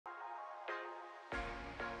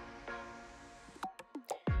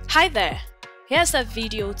Hi there! Here's a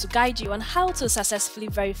video to guide you on how to successfully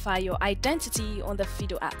verify your identity on the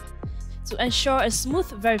Fido app to ensure a smooth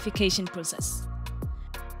verification process.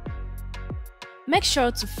 Make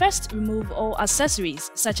sure to first remove all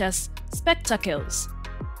accessories such as spectacles,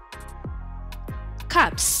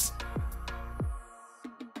 caps,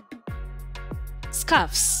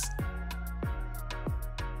 scarves,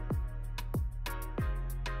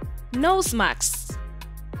 nose masks,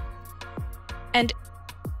 and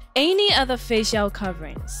any other facial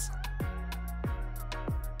coverings.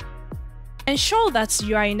 Ensure that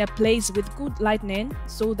you are in a place with good lighting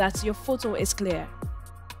so that your photo is clear.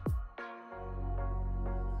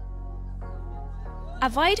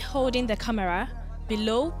 Avoid holding the camera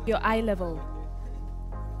below your eye level.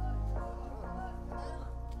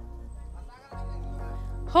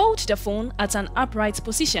 Hold the phone at an upright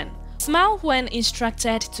position. Smile when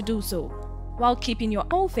instructed to do so, while keeping your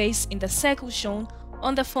whole face in the circle shown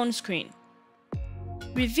on the phone screen.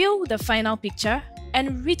 Review the final picture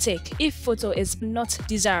and retake if photo is not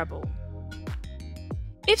desirable.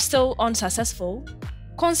 If still unsuccessful,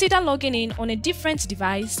 consider logging in on a different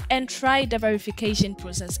device and try the verification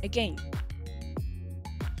process again.